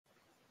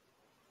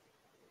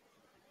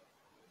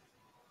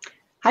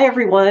Hi,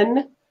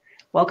 everyone.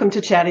 Welcome to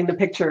Chatting the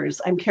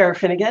Pictures. I'm Cara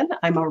Finnegan.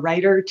 I'm a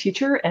writer,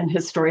 teacher, and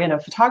historian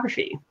of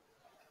photography.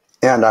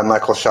 And I'm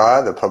Michael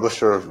Shaw, the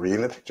publisher of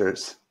Reading the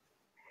Pictures.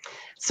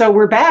 So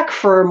we're back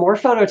for more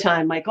photo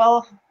time,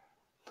 Michael.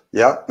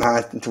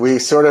 Yep, we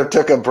sort of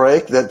took a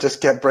break that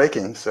just kept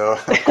breaking, so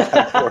I'm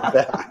glad we're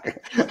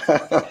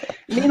back.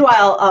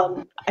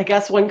 Meanwhile, I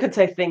guess one could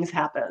say things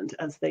happened,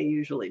 as they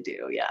usually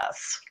do,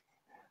 yes.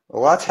 A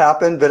lot's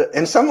happened, but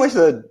in some ways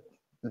the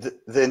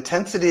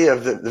intensity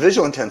of the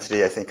visual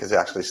intensity, I think, has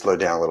actually slowed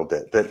down a little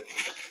bit. But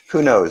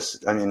who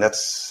knows? I mean,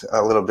 that's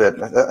a little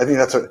bit. I think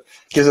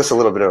gives us a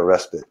little bit of a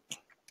respite.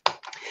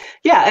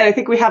 Yeah, and I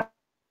think we have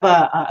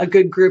a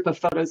good group of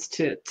photos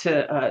to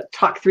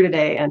talk through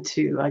today and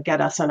to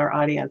get us and our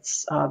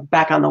audience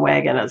back on the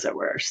wagon, as it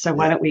were. So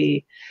why don't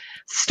we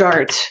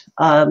start?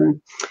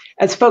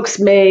 As folks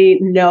may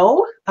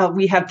know,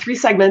 we have 3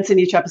 segments in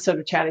each episode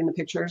of Chatting the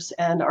Pictures.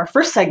 And our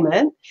first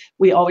segment,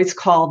 we always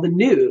call the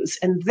news.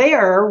 And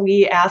there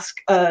we ask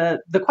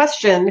the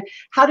question,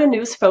 how do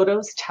news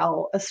photos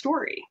tell a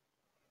story?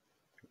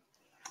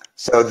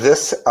 So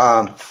this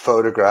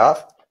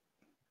photograph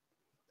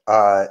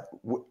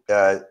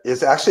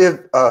is actually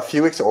a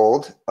few weeks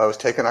old. It was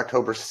taken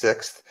October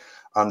 6th,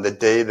 the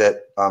day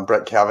that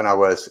Brett Kavanaugh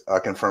was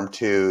confirmed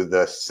to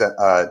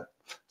the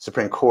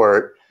Supreme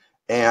Court.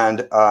 And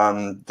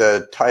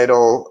the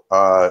title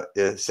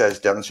says,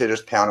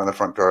 "Demonstrators Pound on the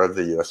Front Door of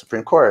the U.S.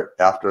 Supreme Court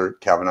After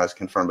Kavanaugh is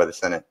Confirmed by the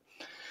Senate."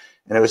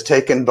 And it was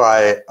taken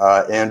by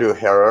Andrew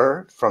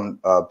Harrer from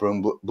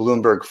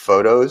Bloomberg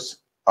Photos.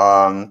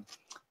 And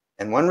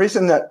one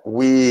reason that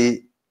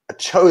we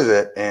chose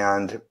it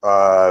and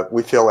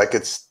we feel like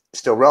it's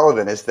still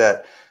relevant is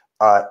that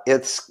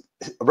it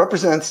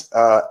represents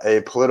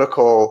a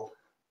political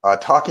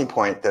talking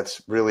point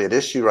that's really at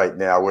issue right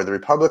now, where the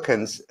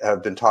Republicans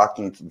have been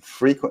talking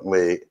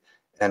frequently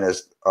and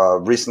as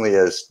recently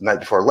as night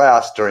before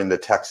last during the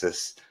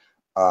Texas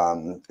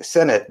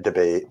Senate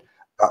debate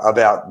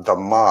about the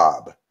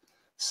mob.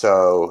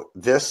 So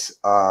this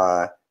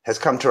has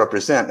come to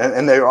represent,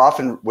 and they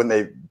often, when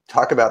they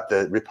talk about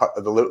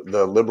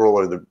the liberal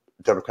or the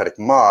Democratic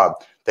mob,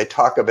 they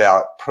talk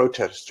about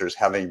protesters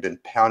having been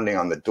pounding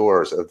on the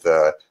doors of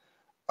the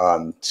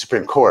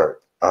Supreme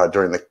Court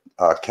during the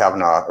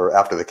Kavanaugh or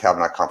after the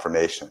Kavanaugh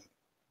confirmation.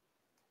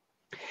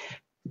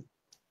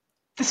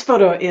 This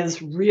photo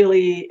is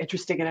really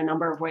interesting in a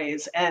number of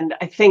ways. And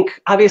I think,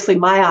 obviously,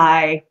 my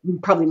eye,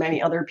 probably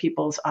many other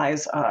people's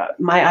eyes,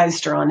 my eyes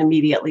drawn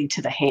immediately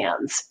to the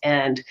hands.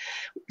 And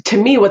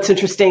to me, what's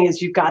interesting is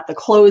you've got the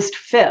closed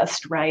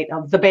fist, right,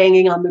 of the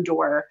banging on the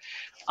door.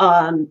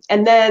 And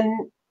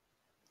then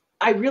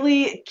I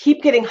really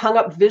keep getting hung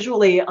up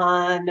visually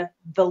on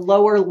the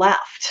lower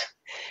left,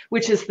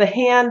 which is the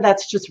hand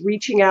that's just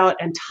reaching out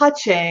and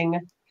touching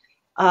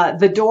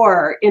the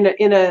door in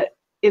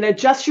a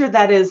gesture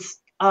that is,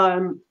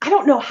 I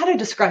don't know how to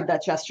describe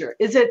that gesture.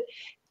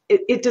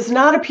 It does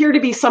not appear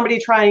to be somebody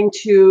trying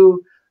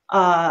to,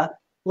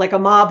 like a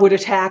mob would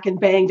attack and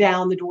bang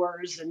down the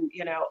doors and,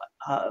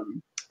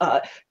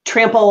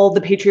 trample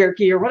the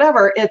patriarchy or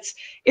whatever.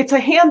 It's a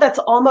hand that's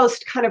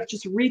almost kind of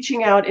just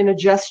reaching out in a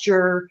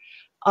gesture,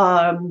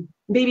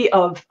 maybe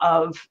of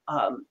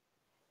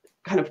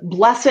kind of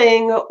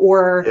blessing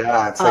or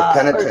it's like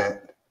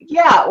penitent.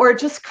 or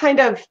just kind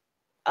of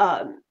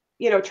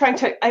trying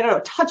to, I don't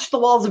know, touch the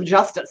walls of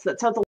justice. That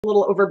sounds a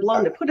little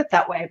overblown to put it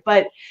that way,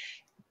 but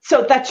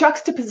so that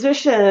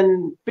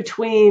juxtaposition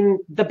between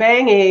the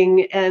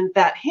banging and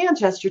that hand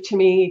gesture, to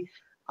me,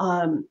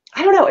 I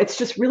don't know, it's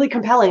just really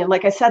compelling. And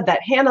like I said,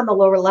 that hand on the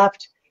lower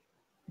left,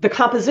 the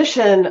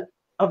composition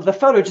of the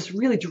photo just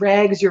really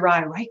drags your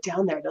eye right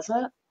down there,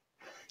 doesn't it?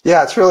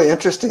 Yeah, it's really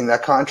interesting,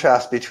 that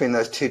contrast between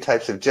those two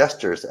types of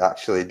gestures,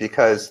 actually,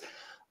 because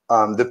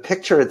the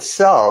picture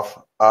itself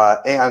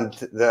and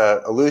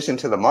the allusion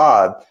to the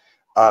mob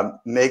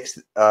makes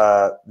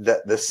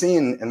the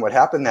scene and what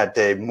happened that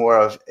day more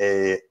of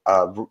a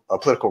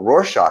political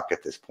Rorschach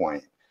at this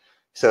point.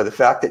 So the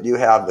fact that you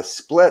have the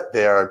split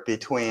there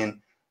between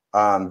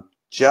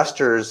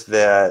gestures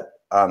that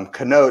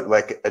connote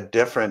like a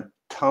different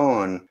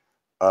tone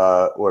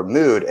or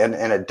mood and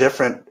a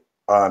different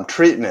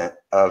treatment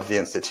of the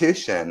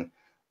institution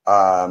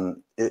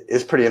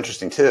is pretty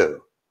interesting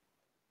too.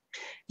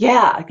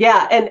 Yeah.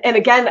 And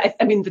again,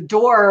 I mean, the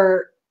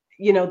door,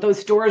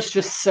 those doors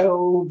just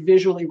so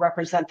visually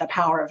represent the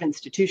power of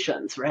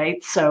institutions,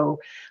 right? So,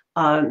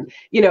 one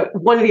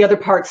of the other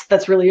parts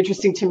that's really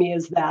interesting to me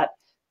is that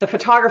the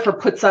photographer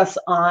puts us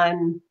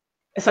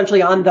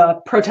essentially on the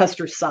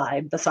protester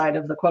side, the side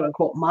of the quote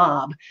unquote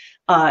mob,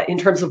 in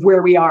terms of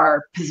where we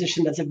are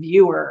positioned as a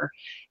viewer.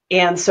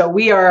 And so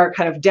we are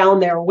kind of down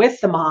there with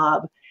the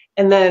mob.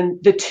 And then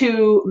the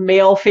 2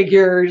 male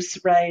figures,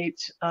 right,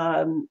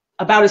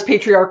 about as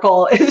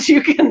patriarchal as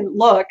you can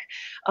look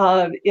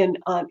in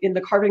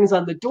the carvings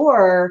on the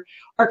door,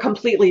 are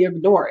completely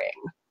ignoring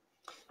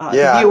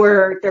the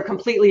viewer. They're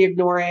completely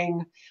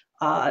ignoring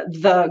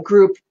the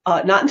group,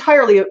 not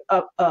entirely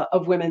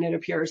of women, it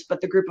appears,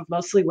 but the group of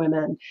mostly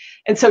women.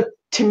 And so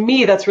to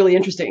me, that's really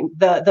interesting.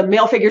 The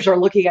male figures are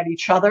looking at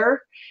each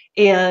other,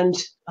 and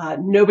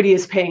nobody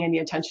is paying any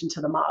attention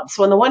to the mob.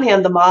 So on the one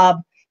hand, the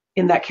mob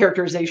in that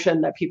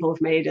characterization that people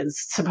have made is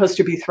supposed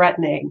to be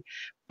threatening.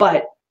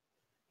 But,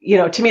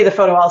 to me, the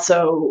photo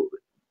also,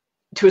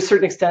 to a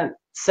certain extent,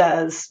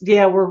 says,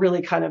 yeah, we're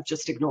really kind of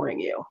just ignoring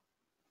you.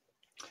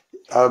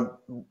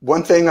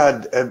 One thing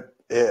about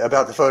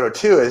the photo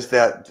too is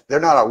that they're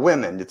not all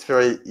women. It's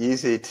very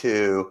easy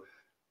to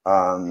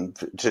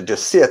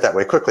just see it that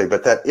way quickly,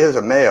 but that is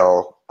a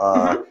male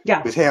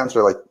whose hands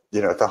are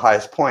at the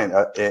highest point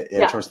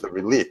in terms of the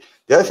relief.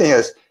 The other thing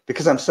is,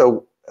 because I'm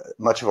so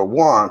much of a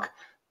wonk,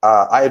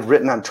 I had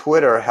written on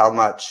Twitter how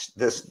much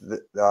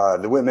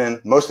the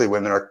women, mostly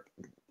women, are,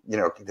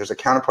 there's a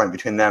counterpoint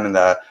between them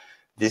and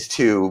these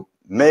two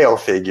male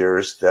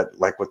figures that,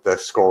 like with the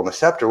scroll and the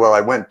scepter. Well,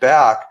 I went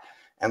back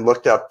and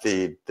looked up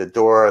the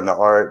door and the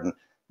art, and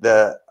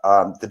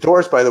the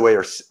doors, by the way,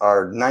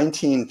 are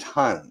 19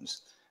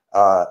 tons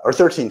or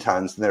 13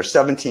 tons, and they're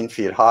 17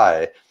 feet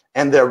high.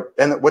 And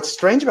what's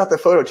strange about the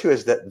photo too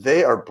is that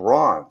they are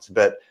bronze,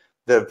 but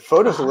the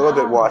photo's a little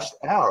bit washed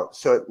out,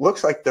 so it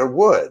looks like they're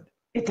wood.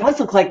 It does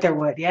look like they're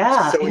wood,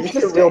 yeah. So when you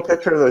see a real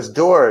picture of those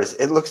doors,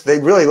 they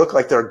really look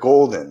like they're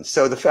golden.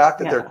 So the fact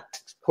that they're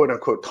quote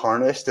unquote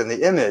tarnished in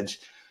the image,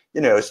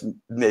 is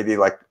maybe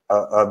like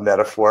a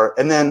metaphor.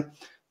 And then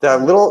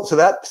so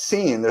that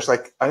scene, there's I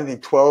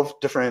think 12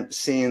 different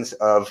scenes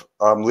of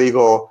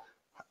legal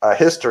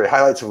history,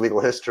 highlights of legal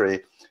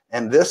history.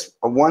 And this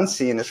one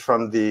scene is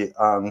from the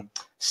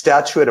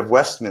Statute of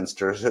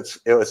Westminster.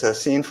 It was a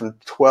scene from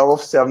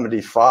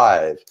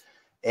 1275.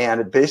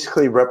 And it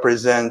basically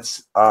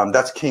represents,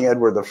 that's King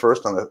Edward I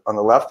on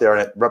the left there,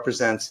 and it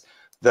represents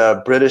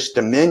the British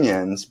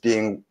dominions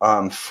being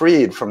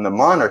freed from the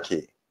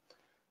monarchy.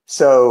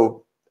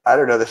 So I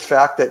don't know, the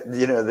fact that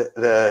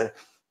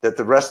that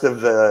the rest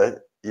of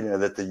the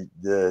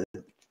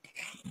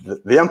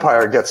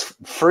empire gets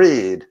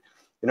freed,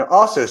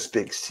 also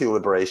speaks to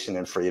liberation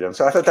and freedom.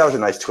 So I thought that was a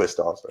nice twist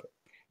also.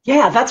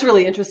 Yeah, that's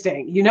really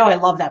interesting. I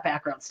love that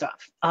background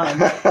stuff.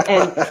 And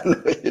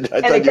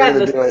again,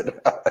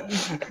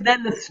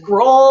 then the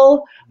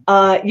scroll,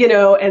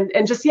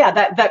 and just,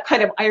 that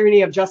kind of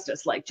irony of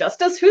justice, like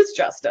justice, who's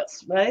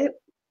justice, right?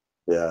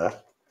 Yeah.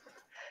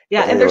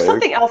 Yeah, and there's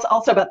something else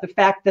also about the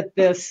fact that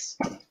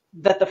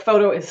that the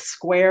photo is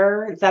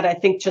square that I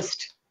think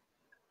just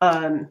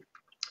kind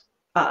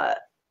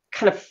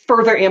of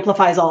further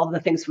amplifies all of the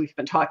things we've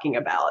been talking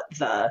about,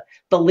 the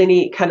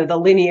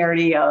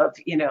linearity of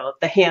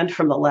the hand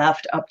from the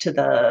left up to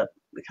the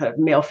kind of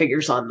male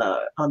figures on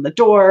the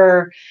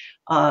door,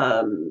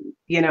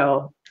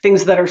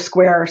 things that are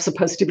square are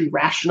supposed to be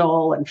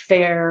rational and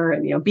fair,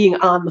 and being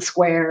on the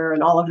square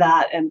and all of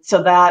that. And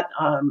so that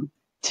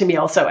to me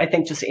also, I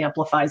think, just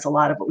amplifies a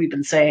lot of what we've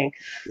been saying.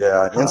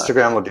 Yeah,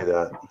 Instagram will do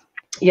that.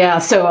 Yeah,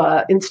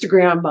 so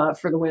Instagram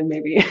for the win,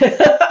 maybe.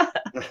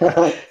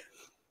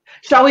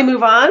 Shall we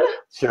move on?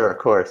 Sure, of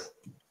course.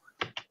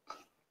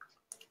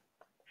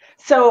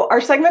 So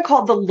our segment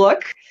called The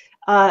Look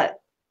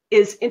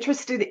is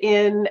interested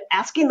in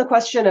asking the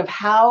question of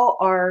how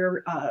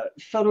are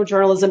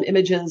photojournalism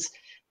images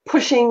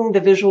pushing the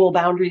visual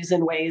boundaries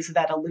in ways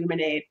that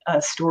illuminate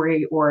a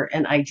story or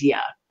an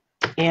idea.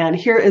 And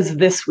here is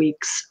this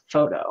week's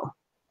photo.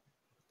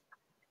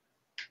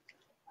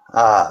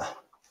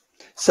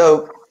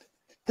 So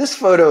this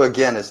photo,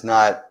 again, is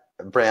not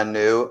brand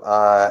new.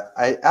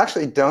 I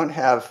actually don't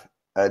have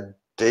a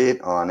date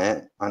on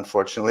it,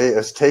 unfortunately. It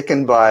was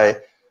taken by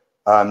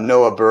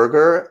Noah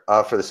Berger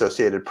for the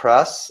Associated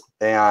Press,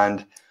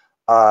 and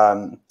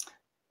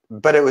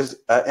but it was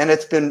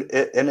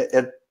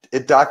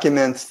it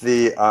documents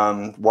the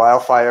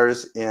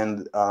wildfires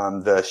in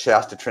the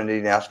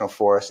Shasta-Trinity National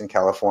Forest in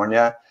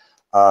California,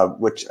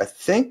 which I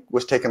think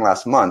was taken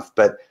last month.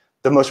 But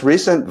the most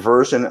recent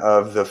version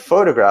of the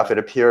photograph, it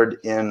appeared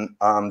in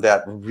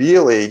that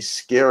really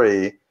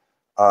scary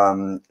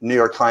New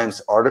York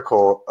Times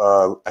article,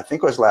 I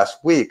think it was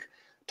last week,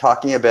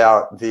 talking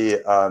about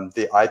the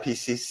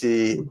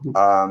IPCC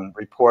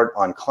report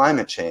on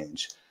climate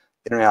change,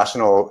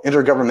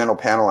 Intergovernmental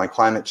Panel on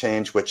Climate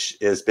Change, which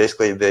is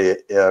basically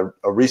a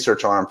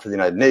research arm for the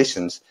United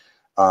Nations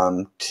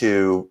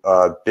to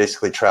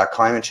basically track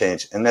climate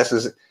change. And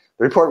the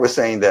report was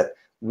saying that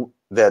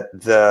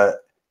the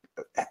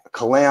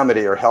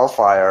calamity or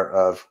hellfire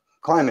of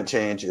climate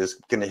change is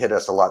going to hit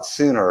us a lot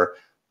sooner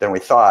than we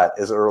thought,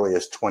 as early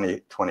as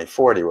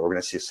 2040, where we're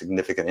going to see a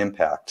significant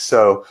impact.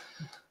 So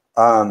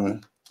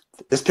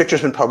this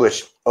picture's been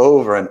published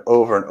over and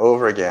over and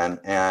over again,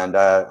 and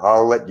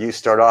I'll let you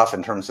start off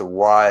in terms of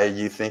why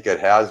you think it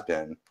has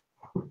been.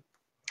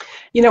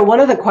 One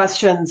of the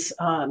questions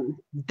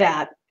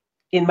that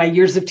in my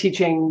years of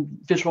teaching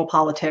visual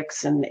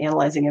politics and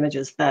analyzing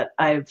images that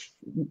I've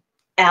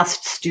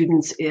asked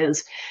students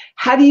is,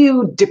 how do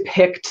you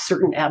depict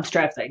certain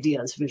abstract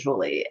ideas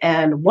visually?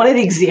 And one of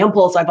the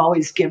examples I've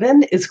always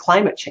given is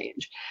climate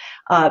change,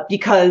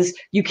 because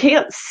you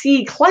can't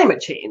see climate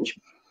change,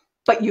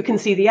 but you can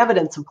see the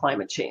evidence of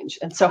climate change.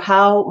 And so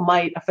how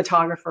might a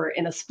photographer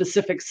in a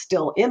specific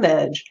still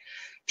image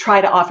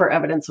try to offer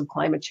evidence of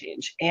climate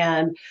change?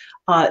 And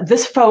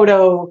this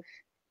photo,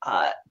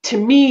 to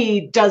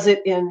me, does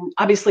it in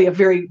obviously a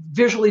very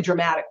visually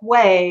dramatic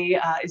way.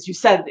 As you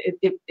said,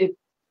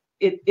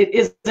 it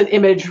is an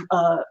image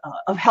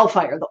of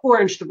hellfire, the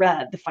orange, the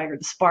red, the fire,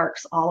 the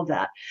sparks, all of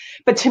that.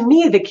 But to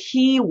me, the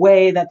key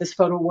way that this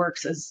photo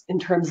works is in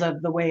terms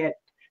of the way it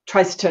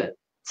tries to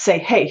say,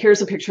 hey,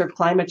 here's a picture of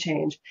climate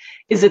change,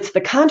 is it's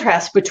the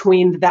contrast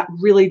between that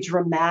really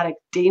dramatic,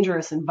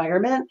 dangerous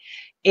environment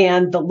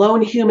and the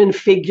lone human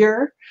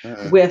figure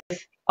with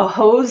a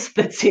hose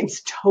that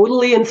seems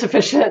totally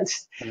insufficient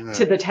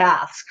to the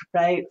task,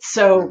 right?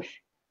 So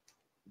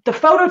the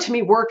photo to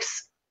me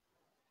works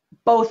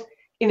both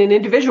in an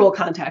individual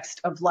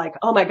context of like,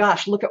 oh my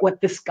gosh, look at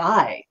what this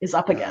guy is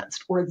up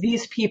against, or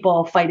these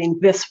people fighting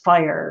this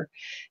fire,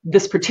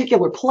 this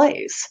particular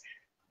place.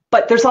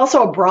 But there's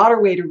also a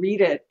broader way to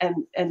read it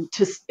and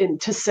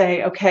to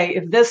say, okay,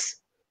 if this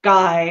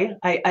guy,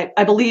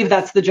 I believe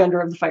that's the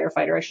gender of the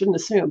firefighter, I shouldn't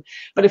assume,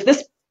 but if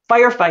this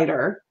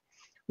firefighter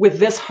with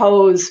this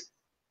hose,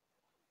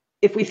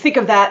 if we think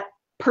of that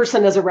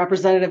person as a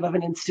representative of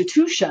an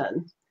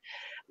institution,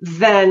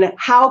 then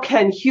how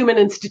can human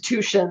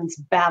institutions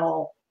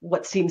battle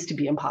what seems to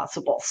be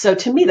impossible? So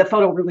to me, the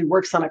photo really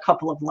works on a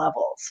couple of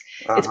levels.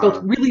 It's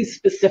both really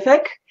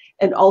specific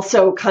and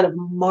also kind of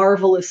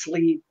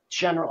marvelously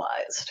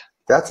generalized.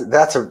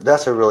 That's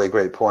a really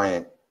great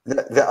point.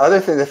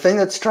 The thing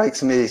that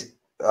strikes me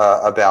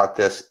about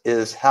this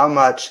is how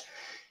much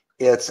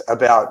it's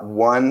about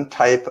one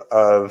type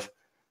of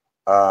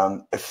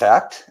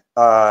effect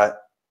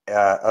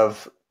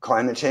of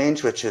climate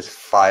change, which is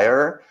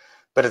fire.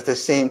 But at the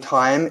same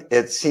time,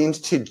 it seems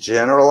to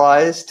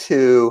generalize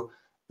to,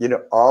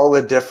 all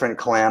the different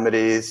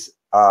calamities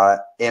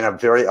in a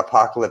very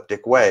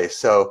apocalyptic way.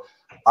 So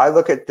I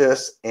look at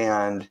this,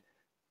 and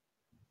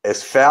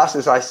as fast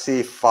as I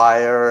see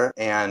fire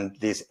and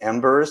these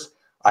embers,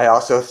 I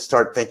also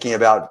start thinking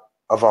about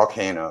a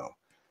volcano.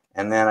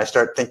 And then I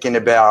start thinking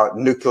about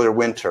nuclear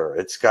winter.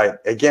 It's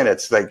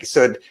like,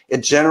 so it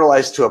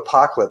generalized to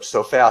apocalypse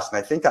so fast. And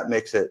I think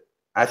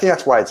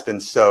that's why it's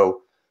been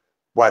so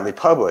widely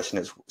published and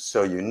it's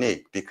so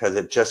unique, because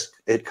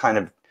it kind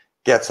of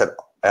gets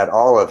at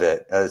all of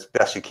it as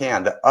best you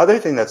can. The other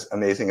thing that's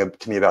amazing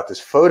to me about this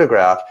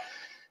photograph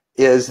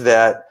is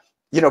that,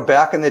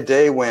 back in the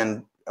day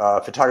when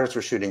photographers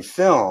were shooting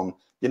film,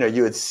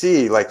 you would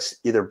see like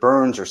either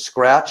burns or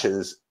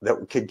scratches that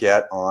we could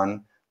get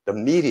on the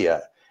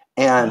media.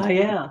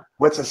 And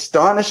what's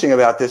astonishing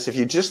about this, if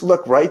you just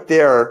look right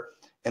there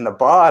in the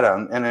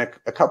bottom and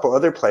a couple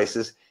other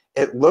places,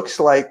 it looks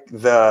like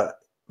the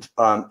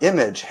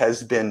image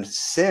has been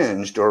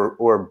singed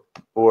or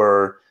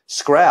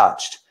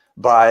scratched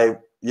by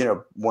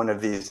one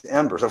of these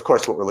embers. Of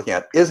course, what we're looking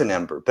at is an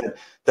ember, but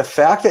the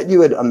fact that you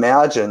would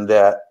imagine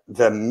that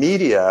the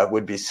media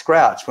would be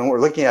scratched when what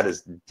we're looking at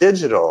is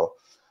digital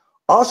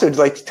also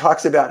like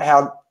talks about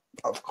how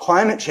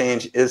climate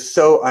change is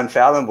so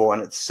unfathomable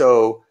and it's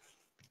so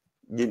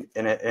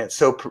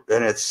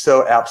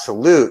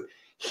absolute.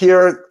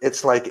 Here,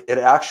 it's like it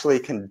actually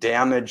can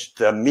damage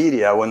the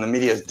media when the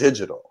media is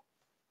digital.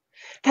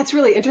 That's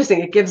really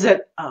interesting. It gives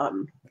it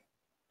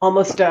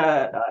almost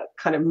a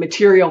kind of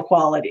material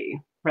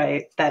quality,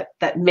 right?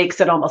 That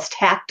makes it almost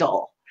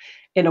tactile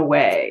in a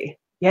way.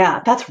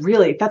 Yeah, that's a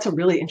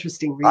really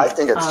interesting read. I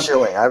think it's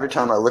chilling. Every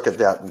time I look at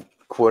that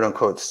quote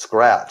unquote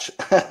scratch,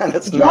 and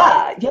it's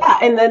not. Yeah.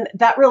 And then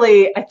that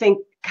really, I think,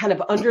 kind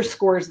of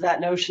underscores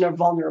that notion of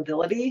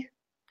vulnerability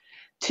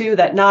too,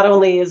 that not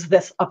only is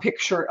this a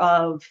picture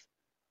of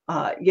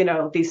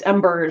these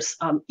embers,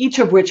 each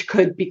of which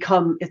could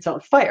become its own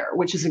fire,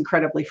 which is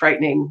incredibly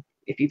frightening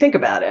if you think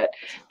about it.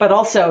 But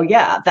also,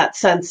 that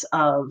sense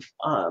of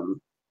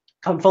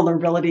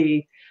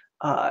vulnerability,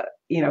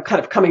 kind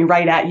of coming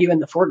right at you in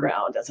the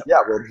foreground, as it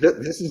were. Well,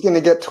 this is going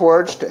to get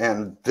torched,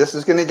 and this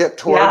is going to get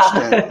torched,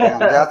 and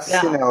that's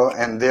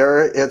and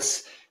there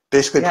it's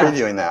basically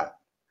previewing that.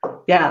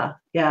 Yeah.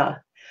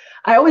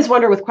 I always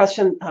wonder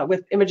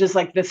with images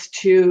like this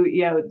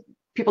too,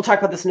 people talk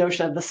about this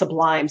notion of the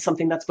sublime,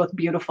 something that's both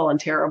beautiful and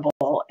terrible.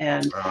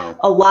 And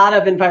a lot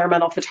of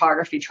environmental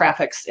photography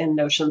traffics in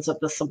notions of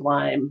the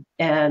sublime.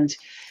 And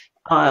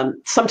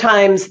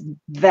sometimes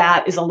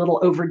that is a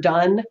little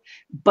overdone,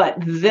 but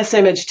this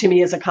image to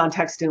me is a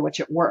context in which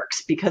it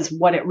works, because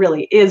what it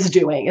really is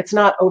doing, it's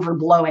not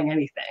overblowing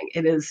anything.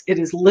 It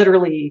is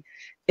literally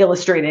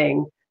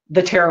illustrating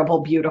the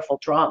terrible, beautiful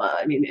drama.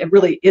 I mean, it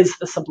really is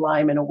the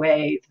sublime in a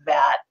way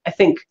that I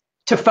think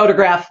to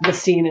photograph the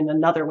scene in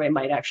another way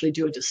might actually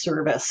do a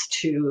disservice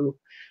to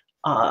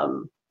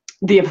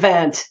the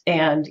event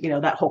and,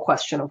 that whole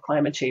question of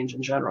climate change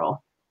in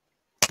general.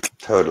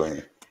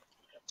 Totally.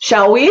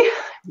 Shall we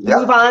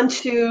move on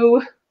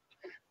to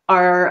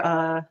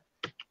our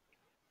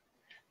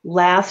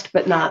last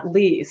but not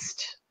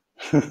least.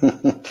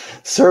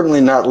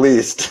 Certainly not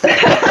least.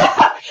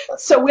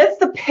 So with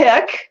the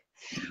pick,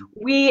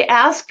 we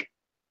ask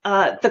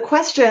the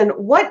question,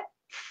 what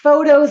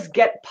photos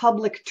get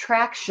public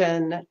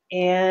traction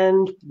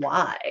and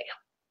why?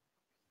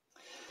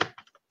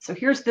 So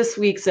here's this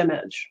week's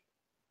image.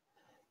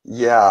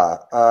 Yeah,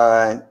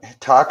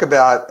 talk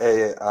about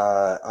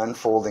a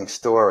unfolding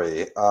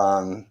story.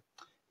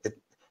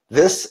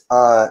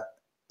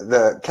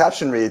 The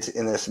caption reads,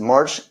 in this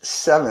March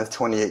 7th,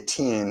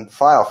 2018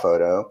 file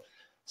photo,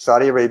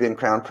 Saudi Arabian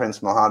Crown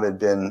Prince Mohammed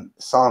bin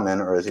Salman,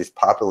 or as he's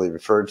popularly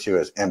referred to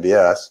as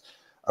MBS,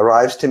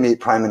 arrives to meet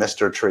Prime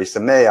Minister Theresa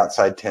May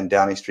outside 10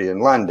 Downing Street in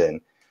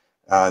London.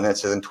 And it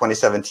says in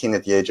 2017,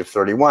 at the age of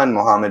 31,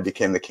 Mohammed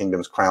became the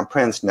kingdom's crown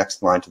prince,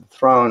 next in line to the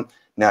throne,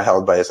 now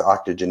held by his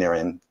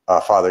octogenarian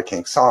father,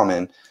 King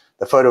Solomon.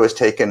 The photo was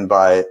taken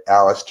by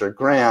Alistair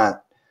Grant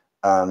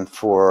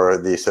for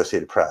the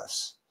Associated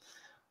Press.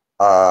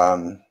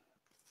 I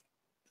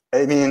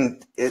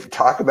mean,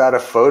 talk about a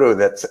photo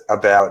that's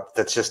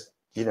just,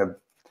 you know,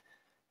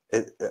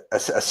 a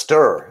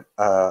stir,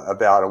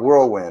 about a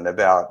whirlwind,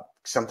 about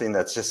something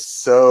that's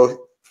just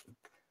so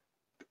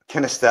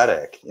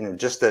kinesthetic, you know,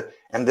 just that.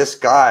 And this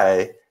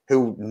guy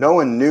who no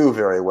one knew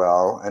very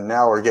well, and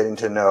now we're getting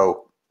to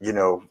know, you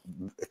know,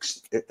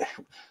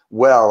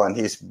 well, and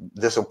he's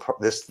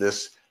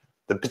the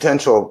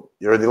potential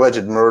or the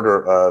alleged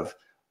murder of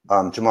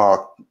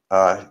Jamal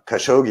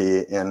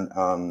Khashoggi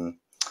in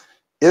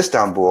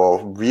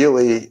Istanbul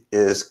really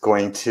is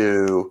going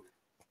to,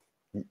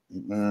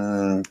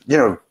 you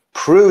know,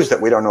 proves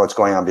that we don't know what's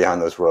going on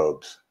behind those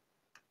robes.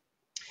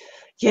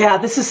 Yeah,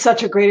 this is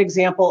such a great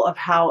example of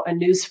how a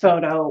news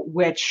photo,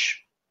 which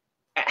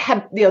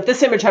had, you know,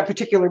 this image had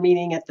particular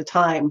meaning at the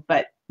time,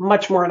 but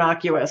much more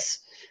innocuous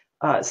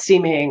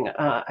seeming,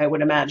 I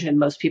would imagine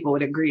most people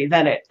would agree,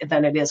 than it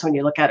is when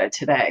you look at it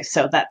today.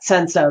 So that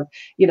sense of,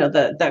 you know,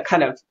 the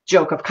kind of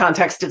joke of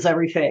context is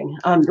everything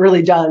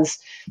really does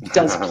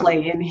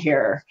play in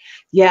here.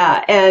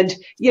 Yeah, and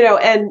you know,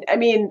 and I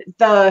mean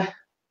the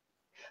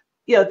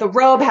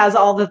robe has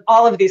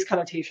all of these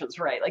connotations,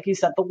 right? Like you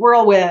said, the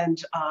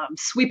whirlwind,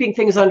 sweeping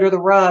things under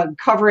the rug,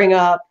 covering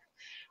up,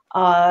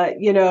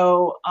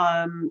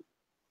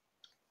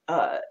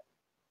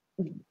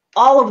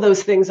 all of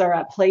those things are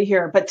at play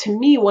here. But to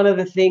me, one of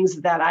the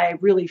things that I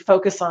really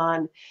focus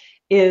on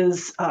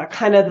is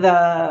kind of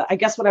I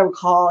guess what I would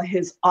call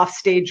his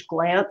offstage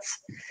glance.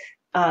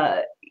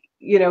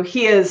 You know,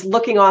 he is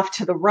looking off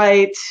to the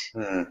right,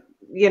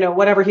 you know,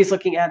 whatever he's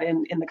looking at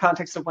in the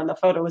context of when the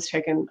photo was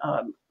taken,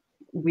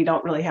 we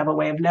don't really have a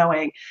way of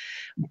knowing.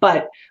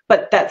 But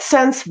that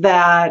sense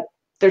that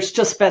there's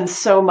just been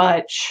so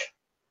much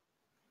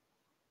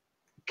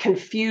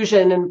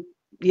confusion and,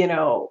 you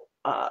know,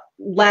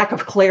 lack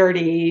of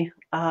clarity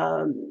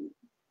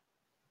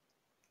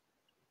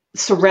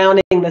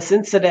surrounding this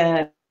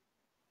incident,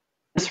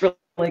 this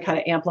really kind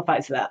of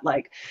amplifies that.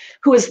 Like,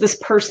 who is this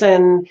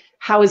person?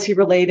 How is he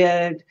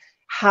related?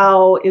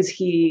 How is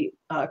he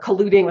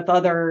colluding with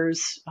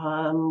others?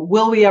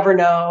 Will we ever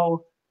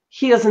know?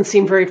 He doesn't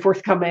seem very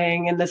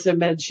forthcoming in this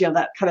image. You know,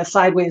 that kind of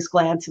sideways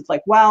glance. It's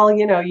like, well,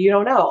 you know, you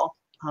don't know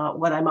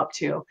what I'm up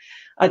to.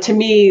 To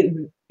me,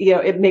 you know,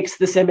 it makes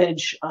this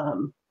image,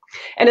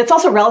 and it's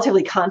also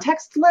relatively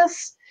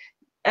contextless.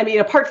 I mean,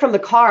 apart from the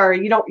car,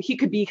 you know, he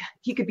could be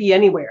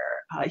anywhere.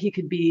 He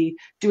could be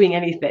doing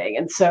anything.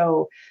 And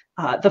so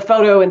the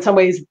photo in some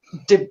ways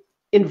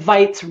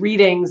invites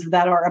readings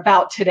that are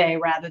about today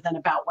rather than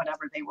about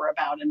whatever they were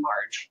about in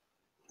March.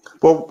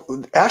 Well,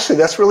 actually,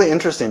 that's really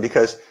interesting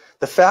because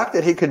the fact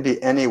that he could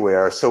be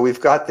anywhere, so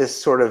we've got this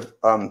sort of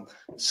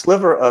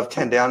sliver of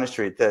 10 Downing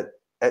Street that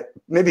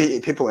maybe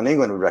people in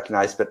England would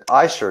recognize, but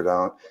I sure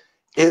don't.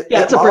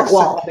 It's a brick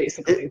wall,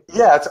 basically.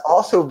 It's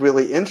also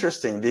really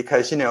interesting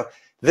because, you know,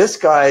 this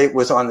guy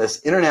was on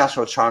this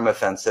international charm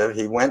offensive.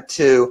 He went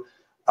to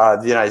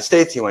the United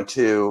States. He went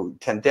to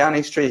 10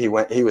 Downing Street.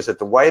 He was at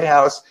the White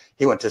House.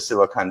 He went to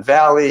Silicon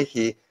Valley.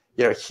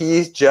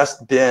 He's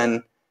just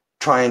been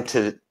trying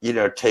to, you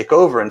know, take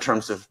over in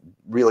terms of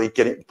really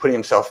putting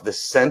himself at the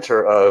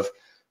center of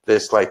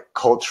this like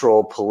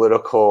cultural,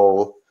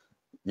 political,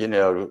 you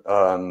know,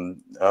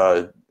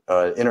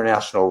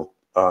 international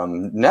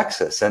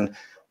nexus. And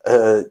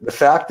the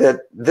fact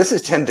that this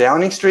is 10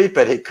 Downing Street,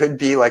 but it could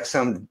be like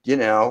some, you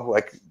know,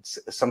 like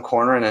some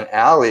corner in an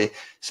alley,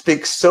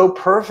 speaks so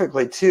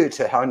perfectly too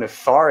to how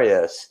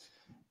nefarious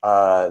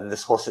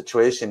this whole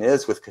situation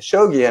is with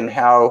Khashoggi and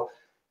how,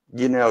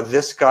 you know,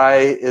 this guy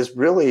is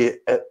really,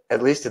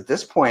 at least at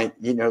this point,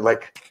 you know,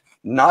 like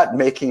not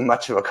making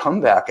much of a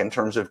comeback in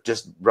terms of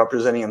just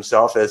representing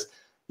himself as,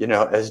 you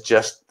know, as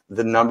just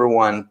the number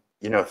one,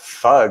 you know,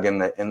 thug in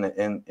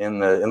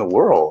the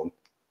world.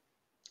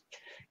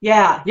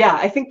 Yeah,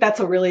 I think that's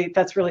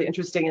really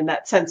interesting in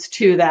that sense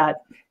too,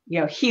 that, you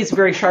know, he's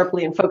very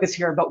sharply in focus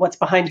here, but what's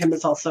behind him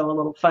is also a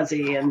little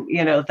fuzzy, and,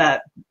 you know,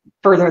 that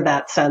further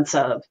that sense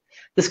of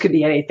this could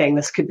be anything,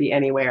 this could be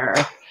anywhere.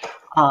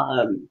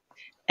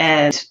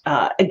 And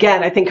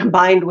again, I think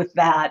combined with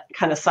that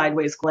kind of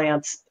sideways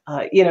glance,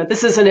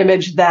 this is an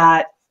image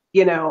that,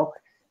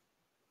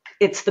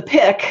 it's the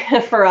pick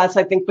for us,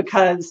 I think,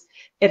 because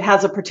it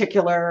has a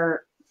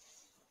particular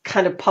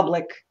kind of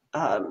public,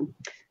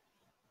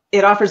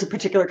 it offers a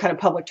particular kind of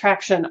public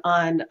traction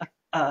on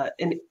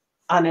an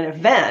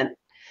event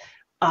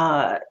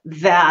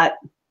that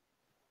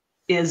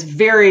is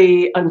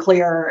very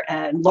unclear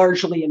and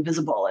largely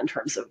invisible in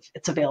terms of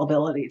its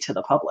availability to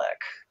the public.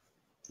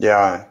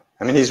 Yeah,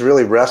 I mean, he's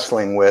really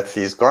wrestling with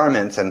these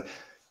garments, and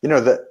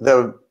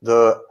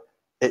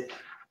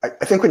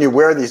I think when you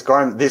wear these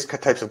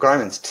types of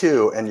garments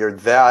too, and you're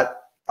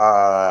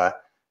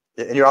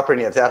and you're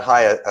operating at that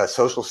high a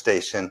social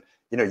station,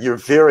 you're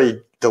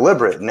very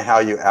deliberate in how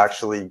you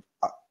actually,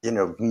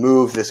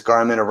 move this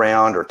garment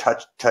around or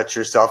touch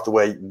yourself the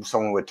way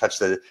someone would touch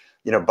the,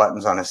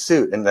 buttons on a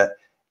suit, and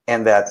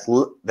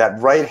that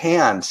right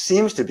hand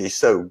seems to be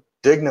so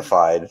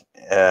dignified,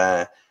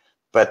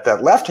 but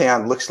that left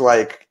hand looks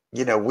like,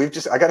 I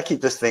got to keep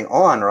this thing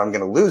on or I'm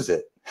going to lose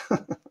it.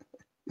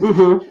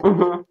 Mm-hmm,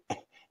 mm-hmm.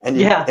 And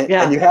you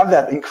have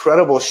that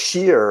incredible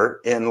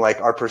sheer in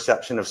like our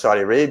perception of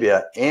Saudi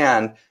Arabia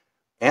and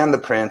the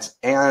prince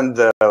and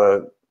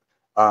the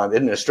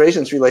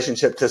administration's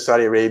relationship to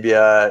Saudi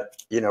Arabia,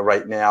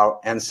 right now.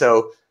 And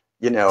so,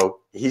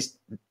 he's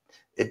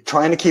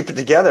trying to keep it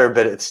together,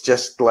 but it's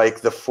just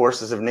like the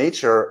forces of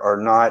nature are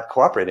not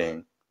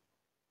cooperating.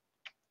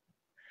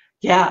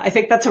 Yeah, I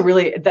think that's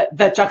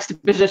that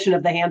juxtaposition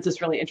of the hands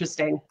is really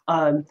interesting.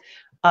 And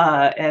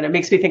it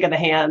makes me think of the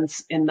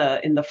hands in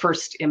the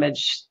first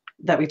image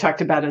that we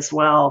talked about as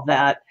well,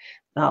 that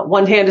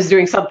one hand is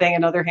doing something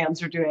and other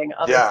hands are doing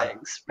other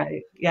things,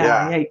 right?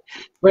 Yeah.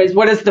 Whereas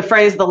what is the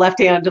phrase, the left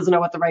hand doesn't know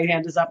what the right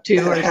hand is up to,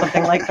 or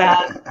something like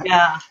that.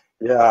 Yeah.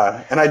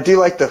 Yeah, and I do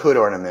like the hood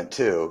ornament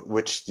too,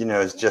 which,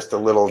 is just a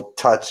little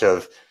touch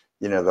of,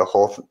 the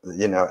whole,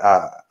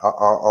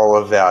 all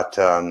of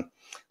that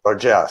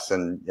largesse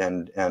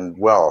and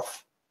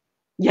wealth.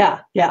 Yeah,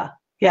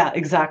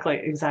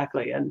 exactly.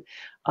 And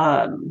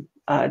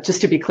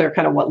just to be clear,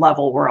 kind of what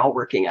level we're all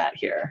working at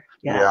here.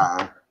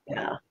 Yeah.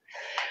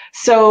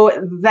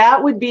 So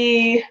that would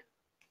be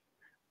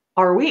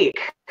our week.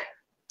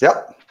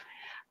 Yep.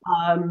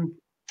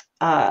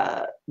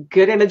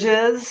 Good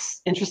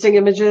images, interesting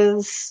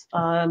images.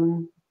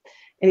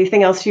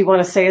 Anything else you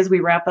want to say as we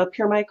wrap up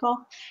here, Michael?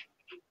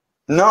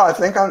 No, I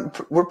think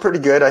we're pretty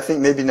good. I think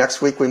maybe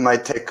next week we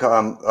might take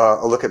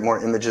a look at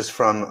more images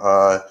from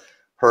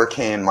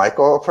Hurricane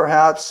Michael,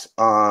 perhaps.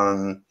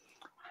 And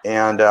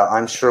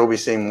I'm sure we'll be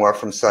seeing more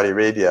from Saudi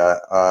Arabia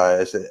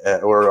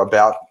or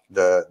about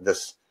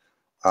this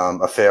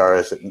affair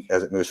as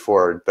it moves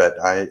forward. But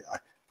I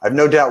have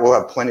no doubt we'll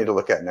have plenty to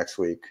look at next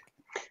week.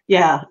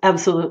 Yeah,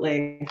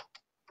 absolutely.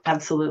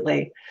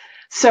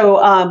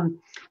 So,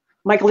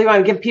 Michael, do you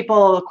want to give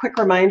people a quick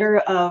reminder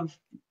of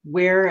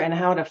where and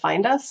how to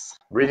find us?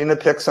 Reading the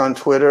Pics on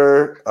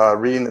Twitter,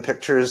 Reading the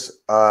Pictures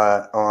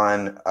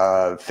on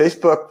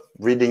Facebook,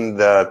 Reading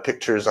the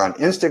Pictures on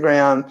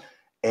Instagram,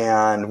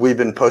 and we've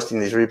been posting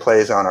these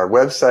replays on our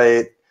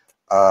website,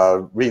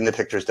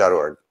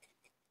 readingthepictures.org.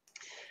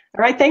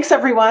 All right, thanks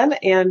everyone,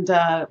 and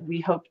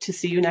we hope to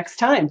see you next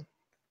time.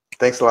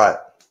 Thanks a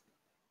lot.